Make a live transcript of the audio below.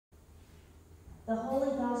The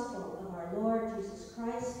Holy Gospel of our Lord Jesus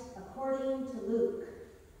Christ according to Luke.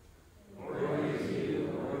 Glory to you,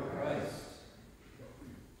 Lord Christ.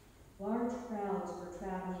 Large crowds were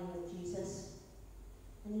traveling with Jesus,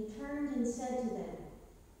 and he turned and said to them,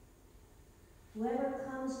 "Whoever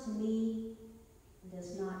comes to me and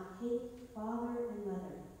does not hate father and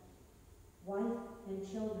mother, wife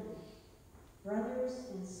and children, brothers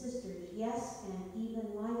and sisters, yes, and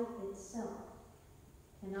even life itself,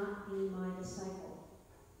 cannot be my disciple.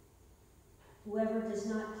 Whoever does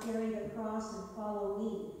not carry the cross and follow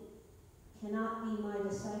me cannot be my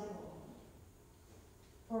disciple.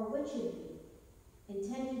 For which of you,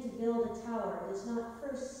 intending to build a tower, does not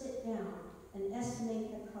first sit down and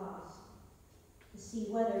estimate the cost to see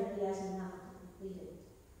whether he has enough to complete it?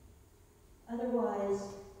 Otherwise,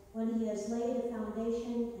 when he has laid a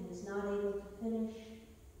foundation and is not able to finish,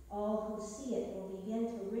 all who see it will begin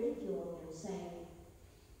to ridicule him, saying,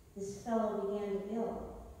 'This fellow began to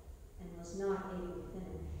build and was not able to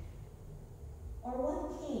finish.' Or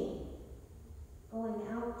what king, going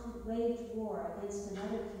out to wage war against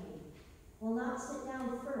another king, will not sit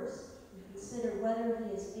down first and consider whether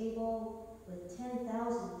he is able with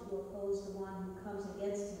 10,000 to oppose the one who comes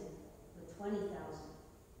against him with 20,000?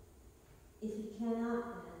 If he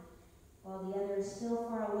cannot, then, while the other is still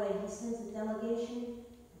far away, he sends a delegation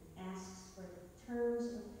and asks for terms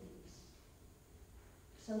of peace.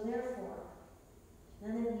 So therefore,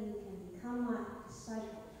 none of you can become my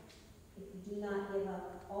disciple if you do not give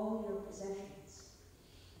up all your possessions."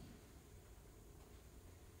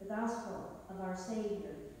 The Gospel of our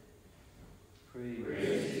Savior.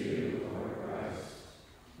 Praise to you, Lord Christ.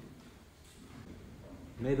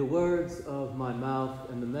 May the words of my mouth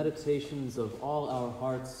and the meditations of all our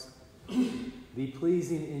hearts be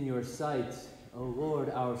pleasing in your sight, O Lord,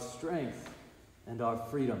 our strength and our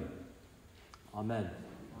freedom. Amen.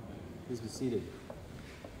 Please be seated.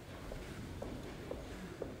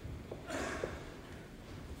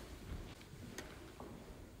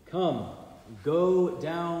 Come, go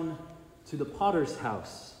down to the potter's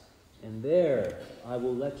house, and there I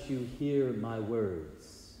will let you hear my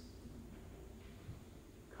words.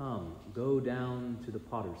 Come, go down to the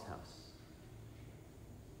potter's house.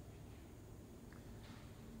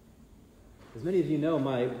 As many of you know,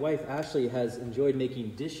 my wife Ashley has enjoyed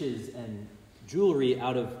making dishes and jewelry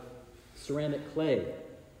out of ceramic clay.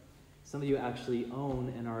 Some of you actually own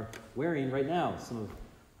and are wearing right now some of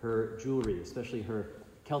her jewelry, especially her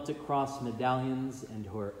Celtic cross medallions and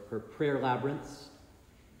her prayer labyrinths,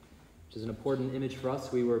 which is an important image for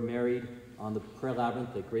us. We were married on the prayer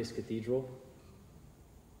labyrinth at Grace Cathedral.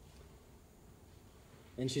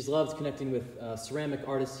 And she's loved connecting with ceramic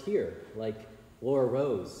artists here, like Laura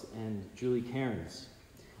Rose and Julie Cairns.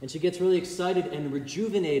 And she gets really excited and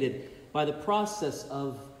rejuvenated by the process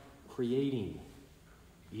of creating,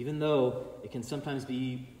 even though it can sometimes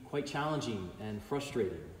be quite challenging and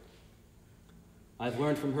frustrating. I've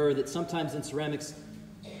learned from her that sometimes in ceramics,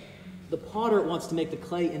 the potter wants to make the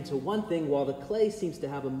clay into one thing, while the clay seems to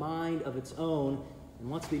have a mind of its own and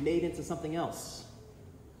wants to be made into something else.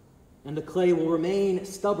 And the clay will remain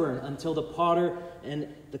stubborn until the potter and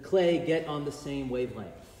the clay get on the same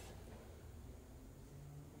wavelength.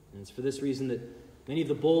 And it's for this reason that many of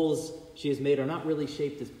the bowls she has made are not really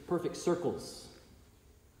shaped as perfect circles.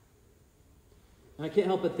 And I can't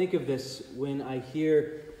help but think of this when I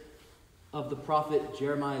hear of the prophet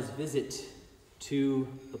Jeremiah's visit to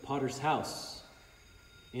the potter's house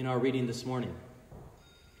in our reading this morning.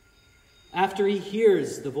 After he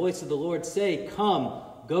hears the voice of the Lord say, "Come,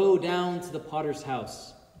 go down to the potter's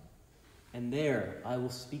house, and there I will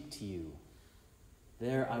speak to you.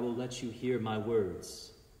 There I will let you hear my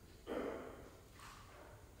words."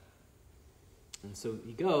 And so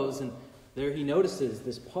he goes, and there he notices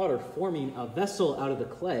this potter forming a vessel out of the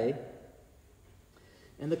clay.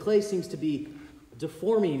 And the clay seems to be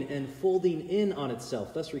deforming and folding in on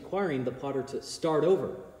itself, thus requiring the potter to start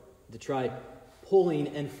over, to try pulling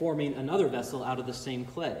and forming another vessel out of the same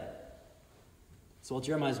clay. So while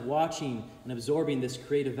Jeremiah is watching and absorbing this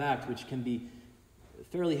creative act, which can be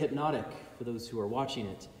fairly hypnotic for those who are watching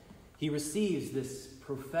it, he receives this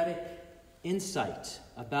prophetic insight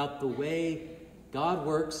about the way God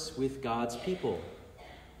works with God's people.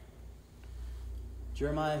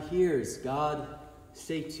 Jeremiah hears God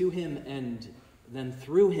say to him and then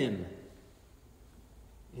through him,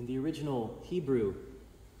 in the original Hebrew,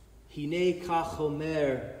 "Hine kach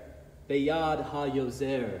omer beyad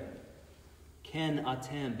ha-yozer, ken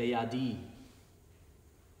atem beyadi."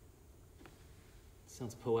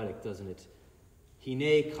 Sounds poetic, doesn't it?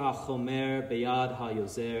 "Hine kach omer beyad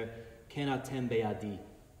ha-yozer, ken atem beyadi."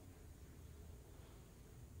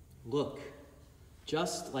 Look,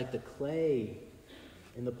 Just like the clay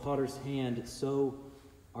in the potter's hand, so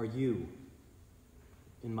are you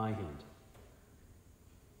in my hand.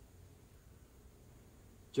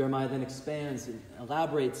 Jeremiah then expands and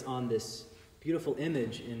elaborates on this beautiful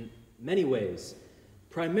image in many ways,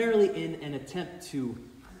 primarily in an attempt to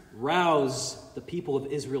rouse the people of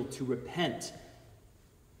Israel to repent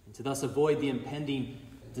and to thus avoid the impending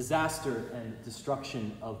disaster and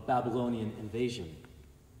destruction of Babylonian invasion.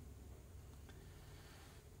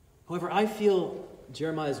 However, I feel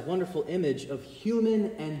Jeremiah's wonderful image of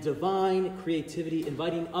human and divine creativity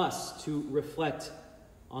inviting us to reflect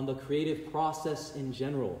on the creative process in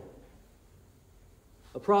general,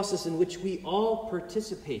 a process in which we all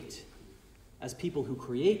participate as people who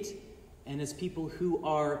create and as people who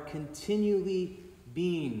are continually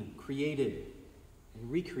being created and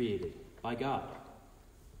recreated by God.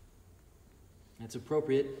 And it's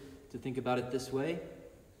appropriate to think about it this way,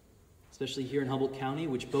 especially here in Humboldt County,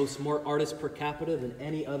 which boasts more artists per capita than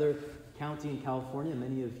any other county in California.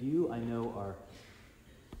 Many of you, I know, are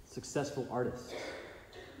successful artists.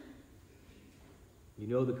 You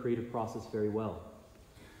know the creative process very well.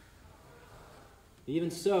 Even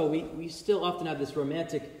so, we still often have this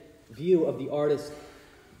romantic view of the artist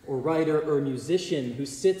or writer or musician who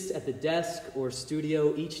sits at the desk or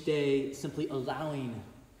studio each day simply allowing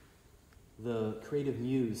the creative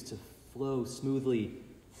muse to flow smoothly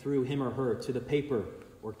through him or her to the paper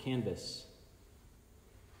or canvas.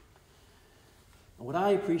 And what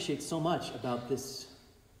I appreciate so much about this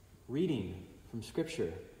reading from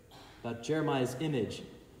Scripture, about Jeremiah's image,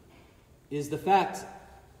 is the fact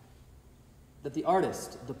that the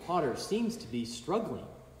artist, the potter, seems to be struggling.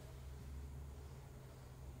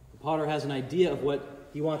 The potter has an idea of what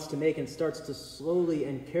he wants to make and starts to slowly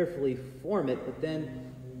and carefully form it, but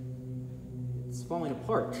then it's falling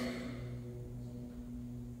apart.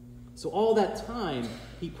 So all that time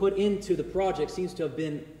he put into the project seems to have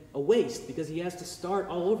been a waste because he has to start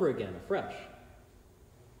all over again, afresh.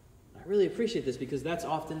 I really appreciate this because that's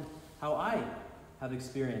often how I have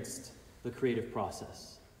experienced the creative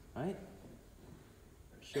process, right?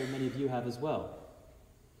 I'm sure many of you have as well.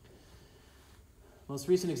 Most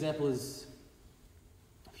recent example is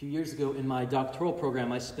a few years ago in my doctoral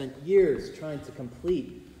program. I spent years trying to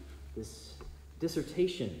complete this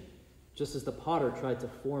dissertation, just as the potter tried to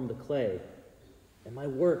form the clay. And my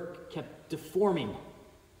work kept deforming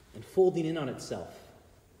and folding in on itself.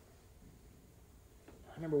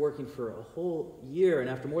 I remember working for a whole year, and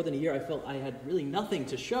after more than a year, I felt I had really nothing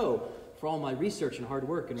to show for all my research and hard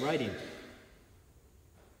work and writing.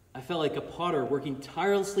 I felt like a potter working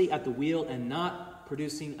tirelessly at the wheel and not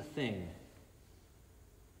producing a thing.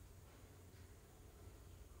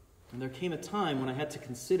 And there came a time when I had to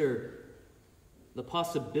consider the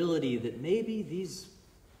possibility that maybe these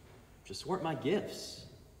just weren't my gifts.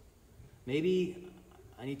 Maybe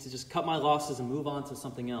I need to just cut my losses and move on to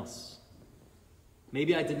something else.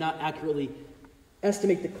 Maybe I did not accurately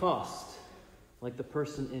estimate the cost, like the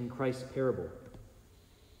person in Christ's parable.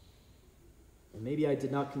 And maybe I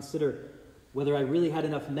did not consider whether I really had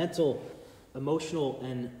enough mental, emotional,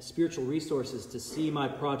 and spiritual resources to see my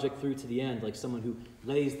project through to the end, like someone who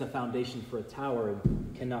lays the foundation for a tower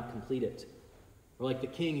and cannot complete it. Or like the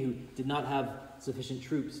king who did not have sufficient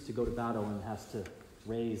troops to go to battle and has to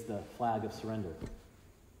raise the flag of surrender.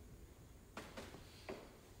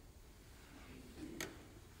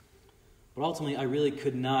 But ultimately, I really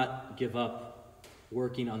could not give up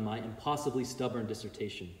working on my impossibly stubborn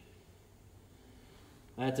dissertation.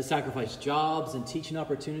 I had to sacrifice jobs and teaching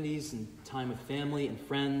opportunities and time with family and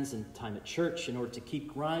friends and time at church in order to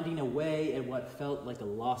keep grinding away at what felt like a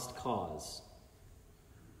lost cause.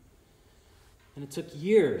 And it took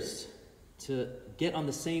years to get on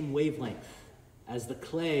the same wavelength as the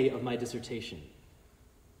clay of my dissertation.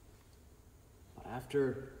 But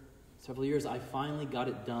after several years, I finally got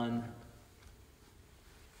it done.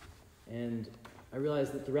 And I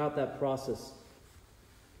realized that throughout that process,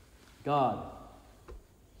 God,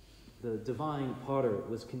 the divine potter,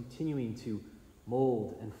 was continuing to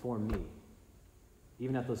mold and form me,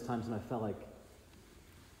 even at those times when I felt like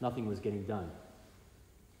nothing was getting done.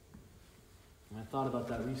 And I thought about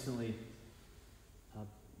that recently,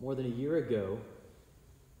 more than a year ago,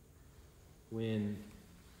 when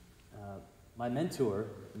my mentor,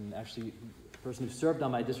 and actually the person who served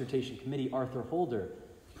on my dissertation committee, Arthur Holder,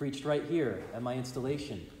 preached right here at my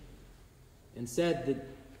installation and said that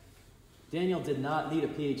Daniel did not need a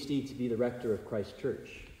PhD to be the rector of Christ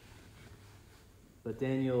Church, but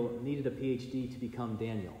Daniel needed a PhD to become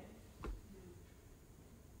Daniel.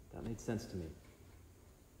 That made sense to me.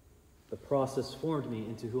 The process formed me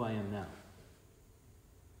into who I am now.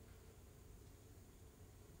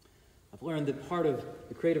 I've learned that part of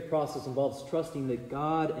the creative process involves trusting that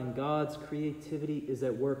God and God's creativity is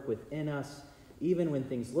at work within us, even when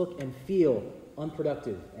things look and feel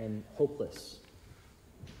unproductive and hopeless.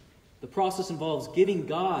 The process involves giving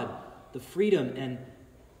God the freedom and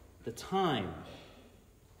the time.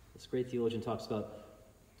 This great theologian talks about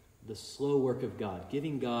the slow work of God,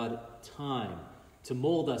 giving God time to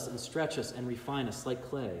mold us and stretch us and refine us like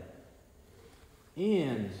clay.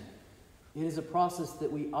 And it is a process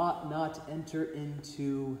that we ought not enter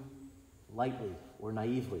into lightly or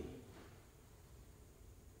naively.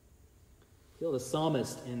 I feel the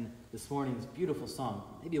psalmist in this morning's beautiful psalm,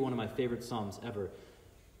 maybe one of my favorite psalms ever,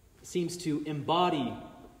 seems to embody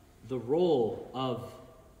the role of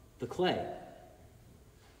the clay.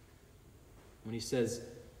 When he says,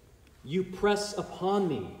 "You press upon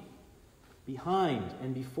me behind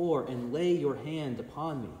and before and lay your hand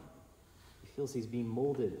upon me." He feels he's being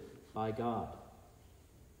molded by God.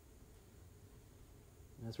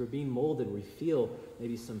 And as we're being molded, we feel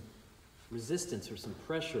maybe some resistance or some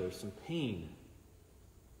pressure or some pain.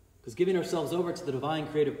 Because giving ourselves over to the divine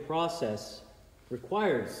creative process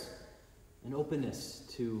requires an openness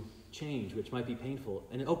to change, which might be painful,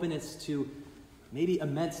 and an openness to maybe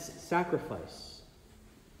immense sacrifice.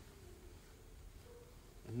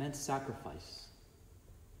 Immense sacrifice.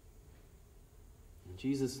 And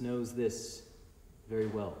Jesus knows this very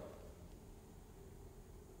well.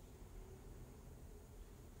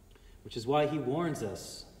 Which is why he warns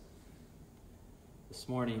us this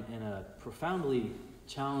morning in a profoundly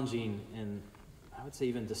challenging and I would say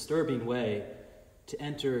even disturbing way to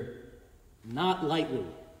enter not lightly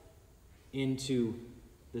into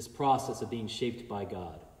this process of being shaped by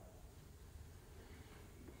God.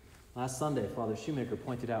 Last Sunday, Father Shoemaker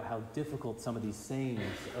pointed out how difficult some of these sayings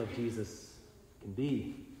of Jesus can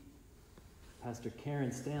be. Pastor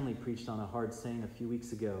Karen Stanley preached on a hard saying a few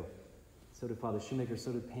weeks ago. So did Father Shoemaker,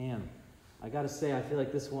 so did Pam. I got to say, I feel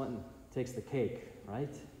like this one takes the cake,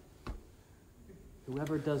 right?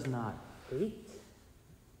 Whoever does not hate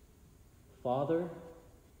father,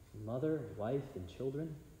 mother, wife, and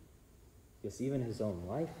children, yes, even his own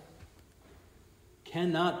life,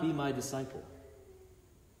 cannot be my disciple.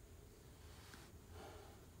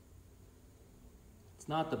 It's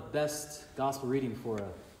not the best gospel reading for a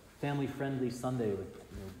family-friendly Sunday with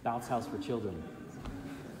bounce house for children.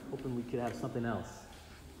 Hoping we could have something else.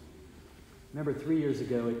 Remember 3 years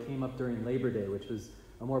ago, it came up during Labor Day, which was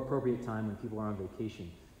a more appropriate time when people are on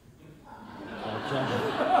vacation.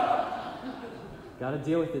 Got to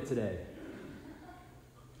deal with it today.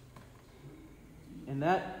 And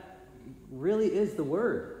that really is the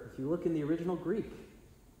word. If you look in the original Greek,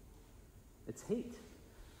 it's hate.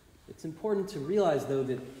 It's important to realize, though,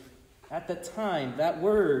 that at the time, that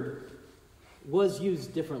word was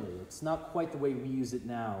used differently. It's not quite the way we use it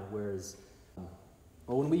now, whereas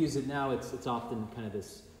when we use it now, it's often kind of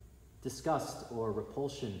this disgust or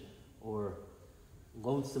repulsion or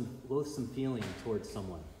loathsome feeling towards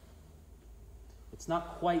someone. It's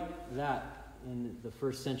not quite that in the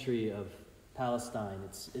first century of Palestine.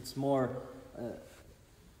 It's more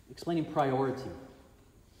explaining priority.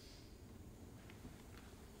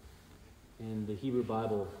 In the Hebrew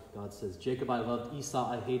Bible, God says, "Jacob I loved, Esau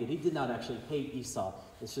I hated." He did not actually hate Esau.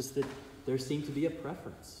 It's just that there seemed to be a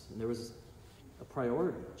preference, and there was a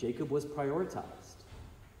priority. Jacob was prioritized.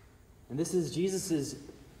 And this is Jesus'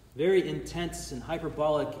 very intense and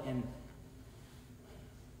hyperbolic and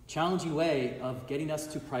challenging way of getting us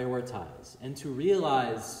to prioritize and to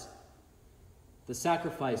realize the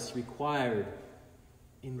sacrifice required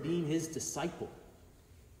in being his disciple.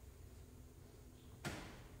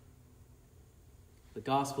 The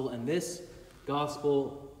gospel, and this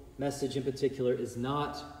gospel message in particular, is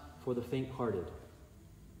not for the faint-hearted.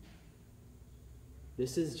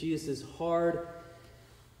 This is Jesus' hard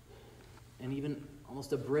and even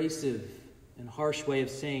almost abrasive and harsh way of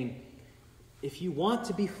saying, if you want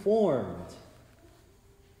to be formed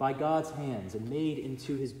by God's hands and made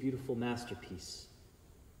into his beautiful masterpiece,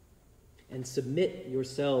 and submit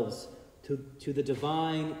yourselves to the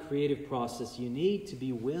divine creative process, you need to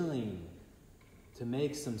be willing to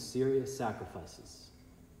make some serious sacrifices.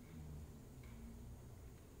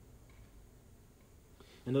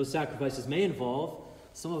 And those sacrifices may involve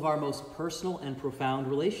some of our most personal and profound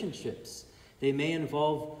relationships. They may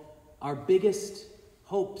involve our biggest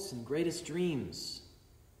hopes and greatest dreams.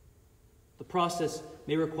 The process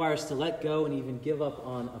may require us to let go and even give up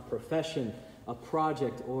on a profession, a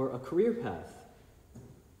project, or a career path.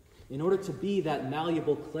 In order to be that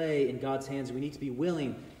malleable clay in God's hands, we need to be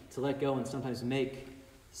willing to let go and sometimes make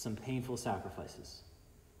some painful sacrifices.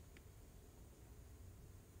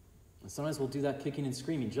 And sometimes we'll do that kicking and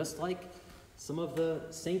screaming, just like some of the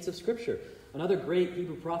saints of Scripture. Another great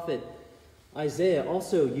Hebrew prophet, Isaiah,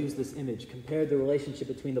 also used this image, compared the relationship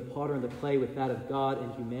between the potter and the clay with that of God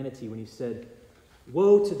and humanity when he said,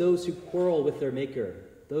 "Woe to those who quarrel with their maker,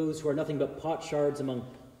 those who are nothing but pot shards on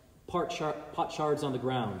the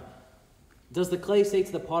ground. Does the clay say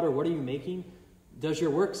to the potter, 'What are you making?' Does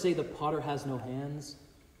your work say the potter has no hands?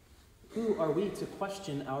 Who are we to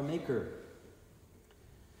question our maker?"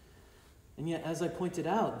 And yet, as I pointed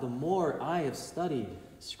out, the more I have studied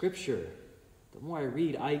Scripture, the more I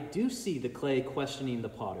read, I do see the clay questioning the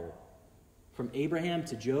potter. From Abraham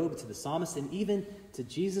to Job to the psalmist and even to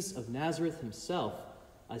Jesus of Nazareth himself,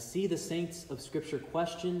 I see the saints of Scripture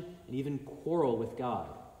question and even quarrel with God.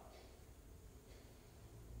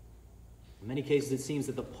 In many cases, it seems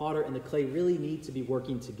that the potter and the clay really need to be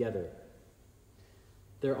working together.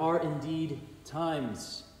 There are indeed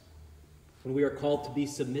times when we are called to be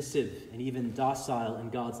submissive and even docile in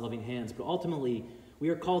God's loving hands, but ultimately, we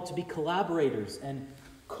are called to be collaborators and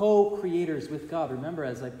co-creators with God. Remember,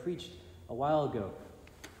 as I preached a while ago,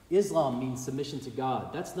 Islam means submission to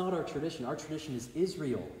God. That's not our tradition. Our tradition is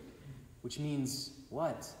Israel, which means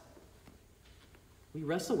what? We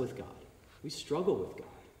wrestle with God. We struggle with God.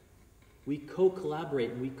 We co-collaborate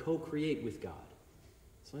and we co-create with God.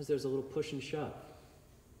 Sometimes there's a little push and shove.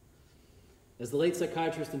 As the late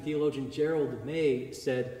psychiatrist and theologian Gerald May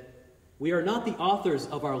said, "We are not the authors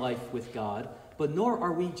of our life with God, but nor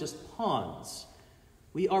are we just pawns.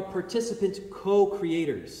 We are participant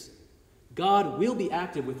co-creators. God will be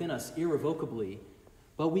active within us irrevocably,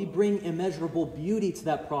 but we bring immeasurable beauty to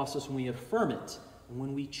that process when we affirm it and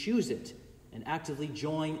when we choose it and actively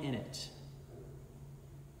join in it."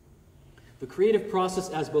 The creative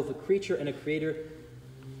process as both a creature and a creator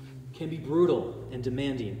can be brutal and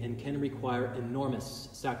demanding and can require enormous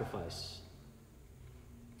sacrifice.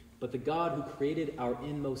 But the God who created our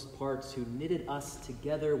inmost parts, who knitted us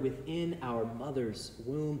together within our mother's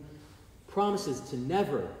womb, promises to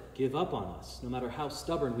never give up on us, no matter how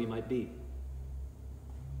stubborn we might be.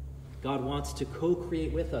 God wants to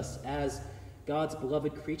co-create with us as God's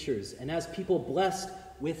beloved creatures and as people blessed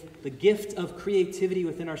with the gift of creativity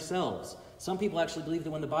within ourselves. Some people actually believe that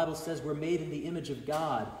when the Bible says we're made in the image of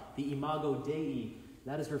God, the imago Dei,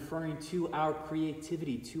 that is referring to our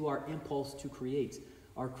creativity, to our impulse to create.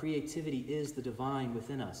 Our creativity is the divine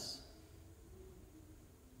within us.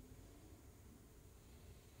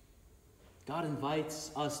 God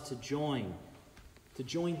invites us to join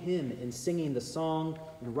Him in singing the song,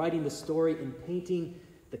 in writing the story, in painting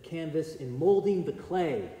the canvas, in molding the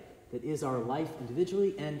clay that is our life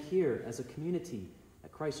individually and here as a community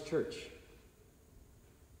at Christ Church.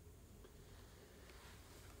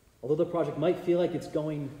 Although the project might feel like it's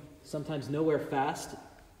going sometimes nowhere fast,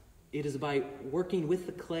 it is by working with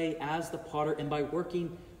the clay as the potter and by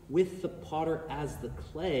working with the potter as the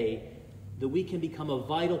clay that we can become a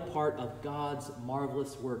vital part of God's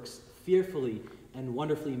marvelous works, fearfully and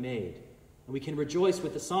wonderfully made. And we can rejoice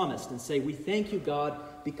with the psalmist and say, "We thank you, God,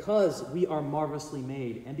 because we are marvelously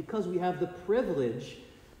made and because we have the privilege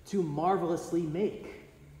to marvelously make.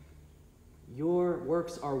 Your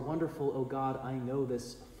works are wonderful, O God, I know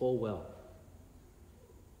this full well."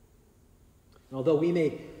 And although we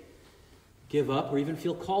may give up or even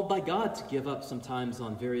feel called by God to give up sometimes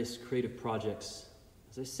on various creative projects,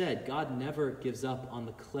 as I said, God never gives up on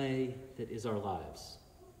the clay that is our lives.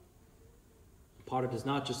 The potter does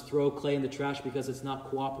not just throw clay in the trash because it's not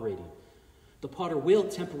cooperating. The potter will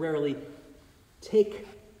temporarily take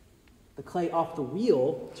the clay off the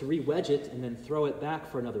wheel to re-wedge it and then throw it back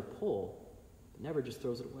for another pull, but never just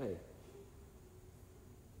throws it away.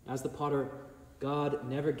 As the potter, God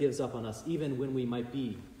never gives up on us, even when we might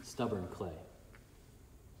be stubborn clay.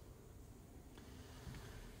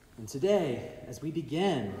 And today, as we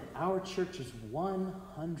begin our church's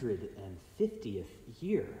 150th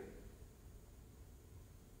year,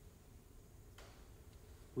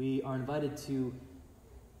 we are invited to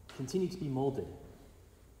continue to be molded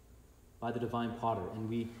by the divine potter, and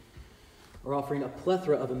we are offering a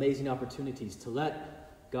plethora of amazing opportunities to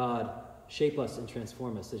let God shape us and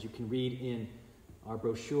transform us, as you can read in our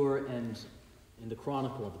brochure and in the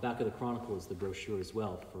Chronicle. At the back of the Chronicle is the brochure as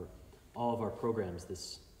well for all of our programs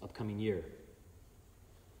this upcoming year.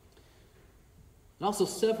 And also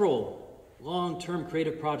several long-term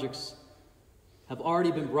creative projects have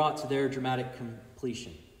already been brought to their dramatic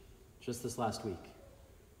completion just this last week.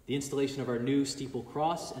 The installation of our new steeple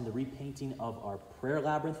cross and the repainting of our prayer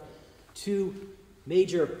labyrinth, two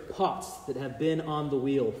major pots that have been on the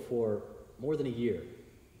wheel for more than a year.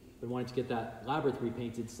 I've been wanting to get that labyrinth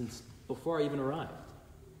repainted since before I even arrived.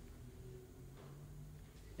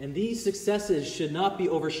 And these successes should not be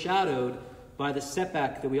overshadowed by the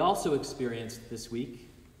setback that we also experienced this week,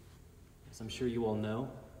 as I'm sure you all know,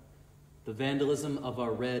 the vandalism of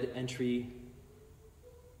our red entry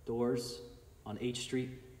doors on H Street.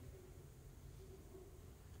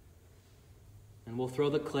 And we'll throw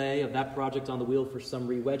the clay of that project on the wheel for some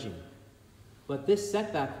re-wedging. But this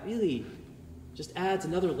setback really just adds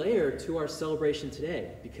another layer to our celebration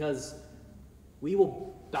today, because we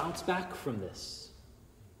will bounce back from this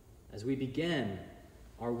as we begin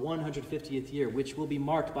our 150th year, which will be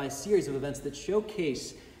marked by a series of events that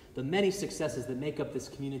showcase the many successes that make up this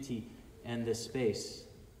community and this space.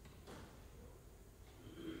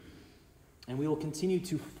 And we will continue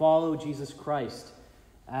to follow Jesus Christ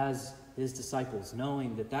as his disciples,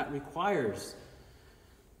 knowing that that requires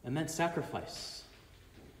immense sacrifice,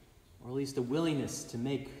 or at least a willingness to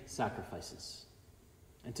make sacrifices,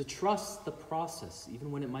 and to trust the process, even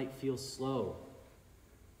when it might feel slow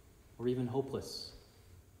or even hopeless,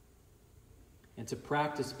 and to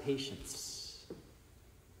practice patience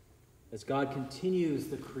as God continues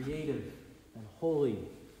the creative and holy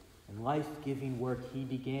and life-giving work he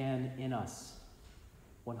began in us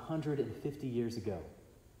 150 years ago.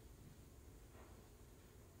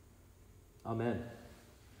 Amen.